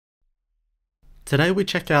Today we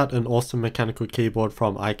check out an awesome mechanical keyboard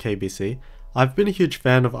from iKBC. I've been a huge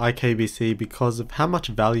fan of iKBC because of how much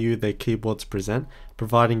value their keyboards present,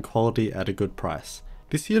 providing quality at a good price.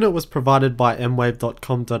 This unit was provided by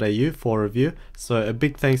mwave.com.au for review, so a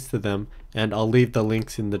big thanks to them, and I'll leave the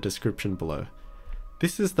links in the description below.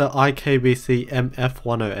 This is the iKBC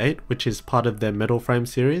MF108, which is part of their metal frame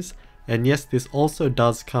series, and yes, this also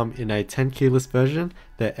does come in a tenkeyless version,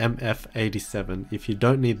 the MF87, if you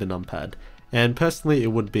don't need the numpad, and personally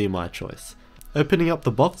it would be my choice. Opening up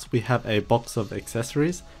the box, we have a box of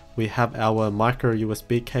accessories. We have our micro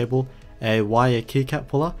USB cable, a wire keycap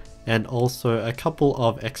puller, and also a couple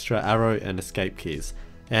of extra arrow and escape keys.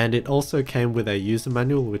 And it also came with a user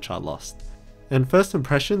manual, which I lost. And first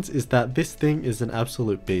impressions is that this thing is an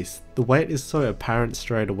absolute beast. The weight is so apparent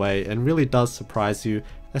straight away and really does surprise you,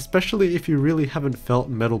 especially if you really haven't felt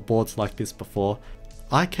metal boards like this before.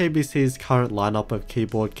 iKBC's current lineup of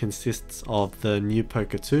keyboard consists of the new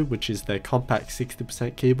Poker 2, which is their compact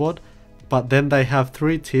 60% keyboard, but then they have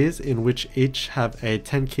 3 tiers in which each have a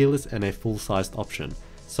tenkeyless and a full-sized option.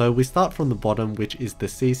 So we start from the bottom, which is the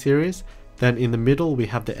C series, then in the middle we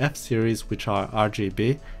have the F series, which are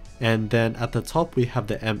RGB, and then at the top we have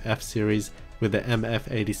the MF series with the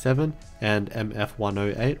MF87 and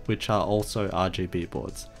MF108, which are also RGB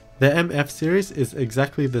boards. The MF series is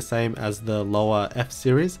exactly the same as the lower F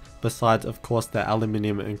series, besides of course the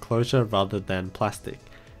aluminium enclosure rather than plastic.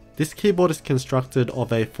 This keyboard is constructed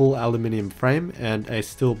of a full aluminium frame and a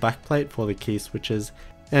steel backplate for the key switches,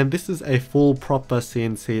 and this is a full proper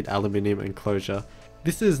CNC'd aluminium enclosure.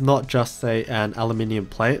 This is not just say an aluminium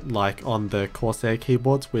plate like on the Corsair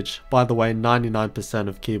keyboards, which by the way 99%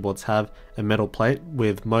 of keyboards have a metal plate,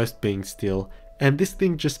 with most being steel. And this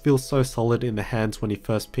thing just feels so solid in the hands when you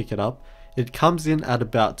first pick it up. It comes in at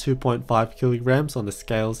about 2.5 kilograms on the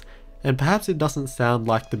scales, and perhaps it doesn't sound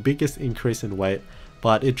like the biggest increase in weight,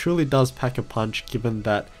 but it truly does pack a punch given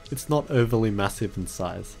that it's not overly massive in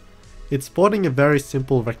size. It's sporting a very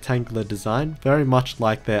simple rectangular design, very much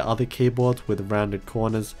like their other keyboards with rounded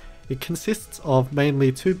corners. It consists of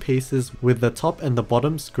mainly 2 pieces with the top and the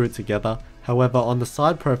bottom screwed together. However, on the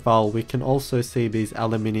side profile we can also see these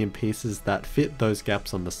aluminium pieces that fit those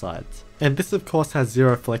gaps on the sides. And this of course has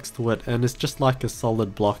zero flex to it and is just like a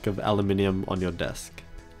solid block of aluminium on your desk.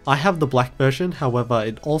 I have the black version, however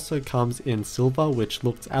it also comes in silver, which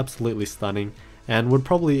looks absolutely stunning and would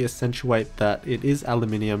probably accentuate that it is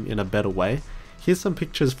aluminium in a better way. Here's some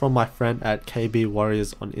pictures from my friend at KB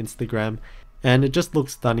Warriors on Instagram, and it just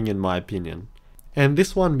looks stunning in my opinion. And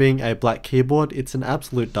this one being a black keyboard, it's an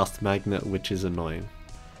absolute dust magnet, which is annoying.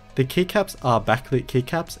 The keycaps are backlit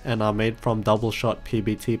keycaps and are made from double shot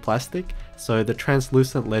PBT plastic, so the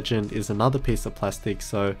translucent legend is another piece of plastic,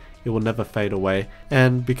 so it will never fade away.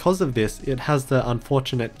 And because of this, it has the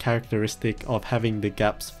unfortunate characteristic of having the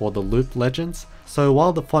gaps for the loop legends. So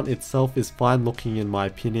while the font itself is fine looking in my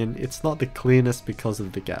opinion, it's not the cleanest because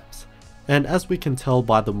of the gaps. And as we can tell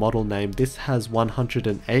by the model name, this has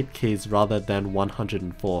 108 keys rather than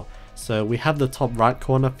 104. So we have the top right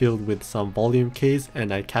corner filled with some volume keys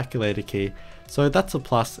and a calculator key, so that's a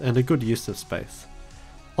plus and a good use of space.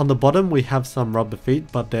 On the bottom we have some rubber feet,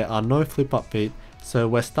 but there are no flip up feet, so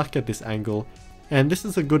we're stuck at this angle. And this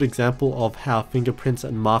is a good example of how fingerprints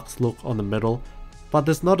and marks look on the metal, but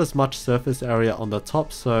there's not as much surface area on the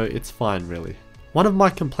top, so it's fine really. One of my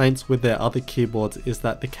complaints with their other keyboards is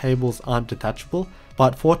that the cables aren't detachable,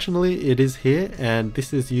 but fortunately it is here, and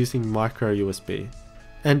this is using micro USB.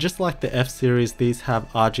 And just like the F series, these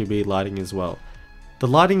have RGB lighting as well. The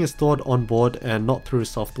lighting is stored on board and not through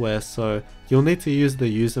software, so you'll need to use the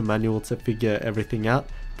user manual to figure everything out,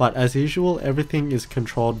 but as usual everything is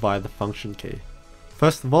controlled by the function key.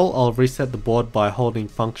 First of all, I'll reset the board by holding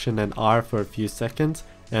function and R for a few seconds,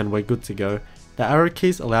 and we're good to go. The arrow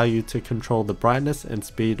keys allow you to control the brightness and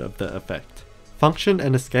speed of the effect. Function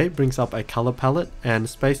and escape brings up a color palette, and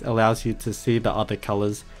space allows you to see the other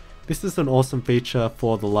colors. This is an awesome feature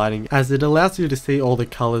for the lighting as it allows you to see all the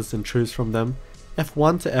colors and choose from them.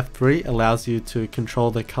 F1 to F3 allows you to control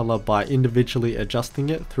the color by individually adjusting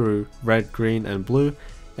it through red, green and blue,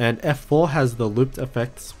 and F4 has the looped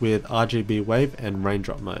effects with RGB wave and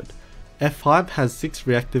raindrop mode. F5 has 6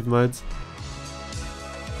 reactive modes.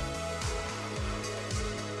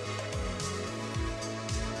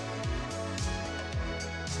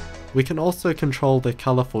 We can also control the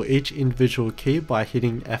color for each individual key by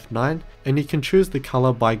hitting F9, and you can choose the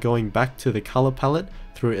color by going back to the color palette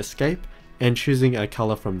through escape and choosing a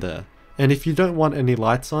color from there. And if you don't want any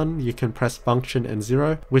lights on, you can press function and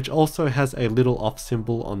 0, which also has a little off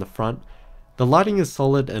symbol on the front. The lighting is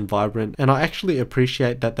solid and vibrant, and I actually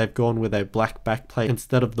appreciate that they've gone with a black backplate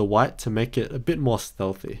instead of the white to make it a bit more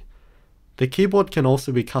stealthy. The keyboard can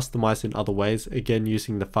also be customized in other ways, again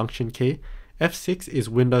using the function key. F6 is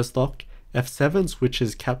Windows lock, F7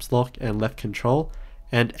 switches caps lock and left control,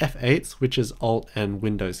 and F8 switches Alt and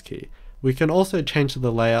Windows key. We can also change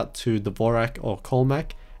the layout to Dvorak or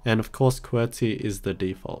Colmac, and of course QWERTY is the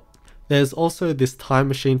default. There's also this time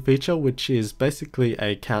machine feature, which is basically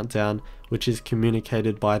a countdown which is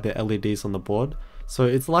communicated by the LEDs on the board. So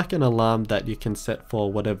it's like an alarm that you can set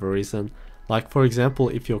for whatever reason. Like for example,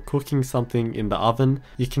 if you're cooking something in the oven,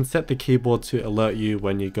 you can set the keyboard to alert you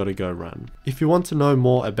when you gotta go run. If you want to know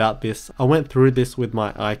more about this, I went through this with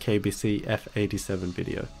my iKBC F87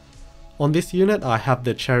 video. On this unit I have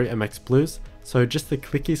the Cherry MX Blues, so just a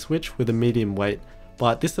clicky switch with a medium weight,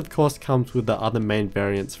 but this of course comes with the other main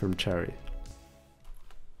variants from Cherry.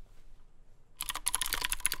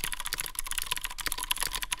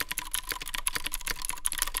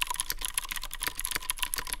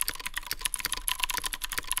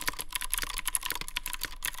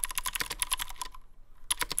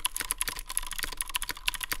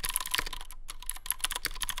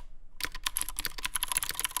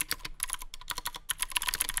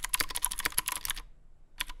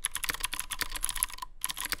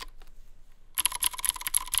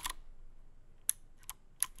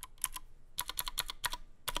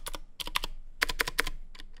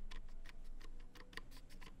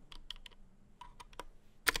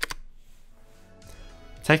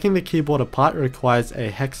 Taking the keyboard apart requires a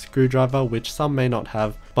hex screwdriver, which some may not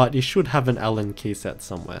have, but you should have an Allen key set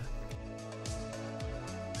somewhere.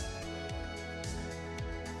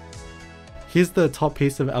 Here's the top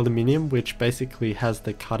piece of aluminium, which basically has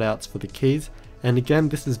the cutouts for the keys, and again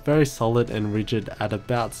this is very solid and rigid at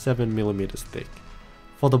about 7mm thick.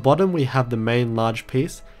 For the bottom we have the main large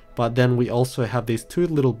piece, but then we also have these two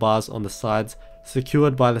little bars on the sides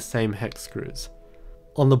secured by the same hex screws.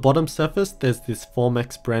 On the bottom surface there's this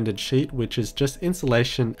Formex branded sheet, which is just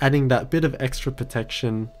insulation, adding that bit of extra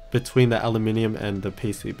protection between the aluminium and the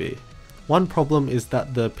PCB. One problem is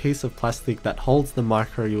that the piece of plastic that holds the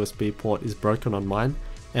micro USB port is broken on mine,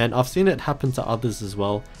 and I've seen it happen to others as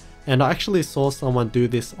well, and I actually saw someone do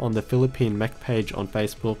this on the Philippine Mech page on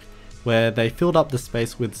Facebook, where they filled up the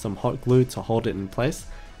space with some hot glue to hold it in place.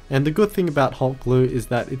 And the good thing about hot glue is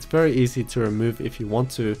that it's very easy to remove if you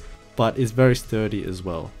want to, but is very sturdy as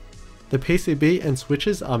well. The PCB and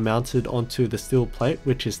switches are mounted onto the steel plate,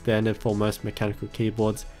 which is standard for most mechanical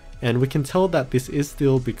keyboards, and we can tell that this is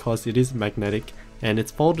steel because it is magnetic and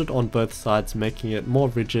it's folded on both sides, making it more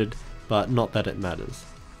rigid, but not that it matters.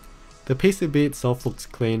 The PCB itself looks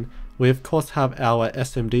clean. We of course have our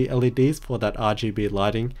SMD LEDs for that RGB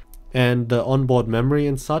lighting and the onboard memory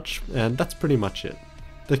and such, and that's pretty much it.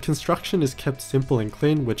 The construction is kept simple and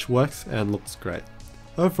clean, which works and looks great.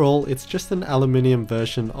 Overall, it's just an aluminium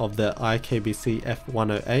version of the iKBC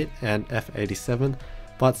F108 and F87,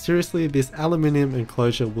 but seriously, this aluminium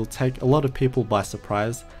enclosure will take a lot of people by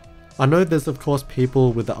surprise. I know there's of course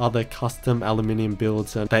people with the other custom aluminium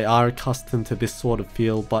builds and they are accustomed to this sort of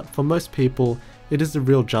feel, but for most people, it is a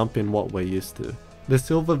real jump in what we're used to. The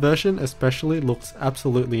silver version especially looks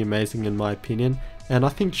absolutely amazing in my opinion, and I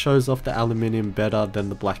think shows off the aluminium better than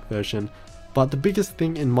the black version, but the biggest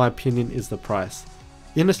thing in my opinion is the price.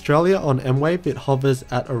 In Australia on M-Wave it hovers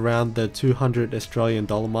at around the $200 Australian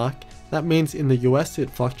dollar mark. That means in the US it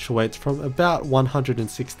fluctuates from about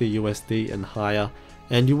 160 USD and higher,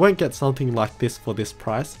 and you won't get something like this for this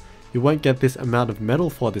price. You won't get this amount of metal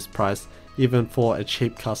for this price, even for a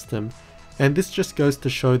cheap custom. And this just goes to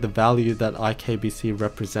show the value that iKBC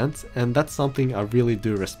represents, and that's something I really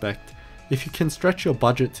do respect. If you can stretch your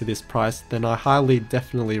budget to this price, then I highly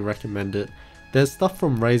definitely recommend it. There's stuff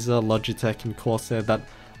from Razer, Logitech and Corsair that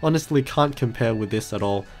honestly can't compare with this at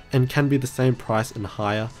all, and can be the same price and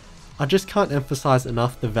higher. I just can't emphasize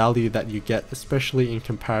enough the value that you get, especially in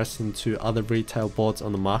comparison to other retail boards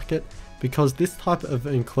on the market, because this type of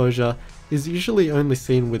enclosure is usually only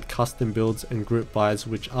seen with custom builds and group buys,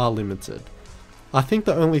 which are limited. I think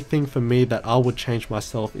the only thing for me that I would change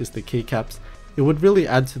myself is the keycaps. It would really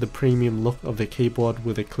add to the premium look of the keyboard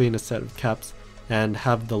with a cleaner set of caps, and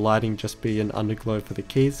have the lighting just be an underglow for the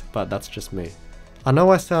keys, but that's just me. I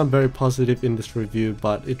know I sound very positive in this review,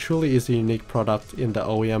 but it truly is a unique product in the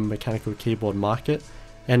OEM mechanical keyboard market,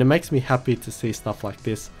 and it makes me happy to see stuff like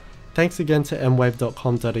this. Thanks again to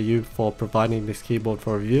mwave.com.au for providing this keyboard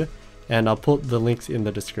for review, and I'll put the links in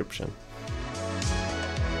the description.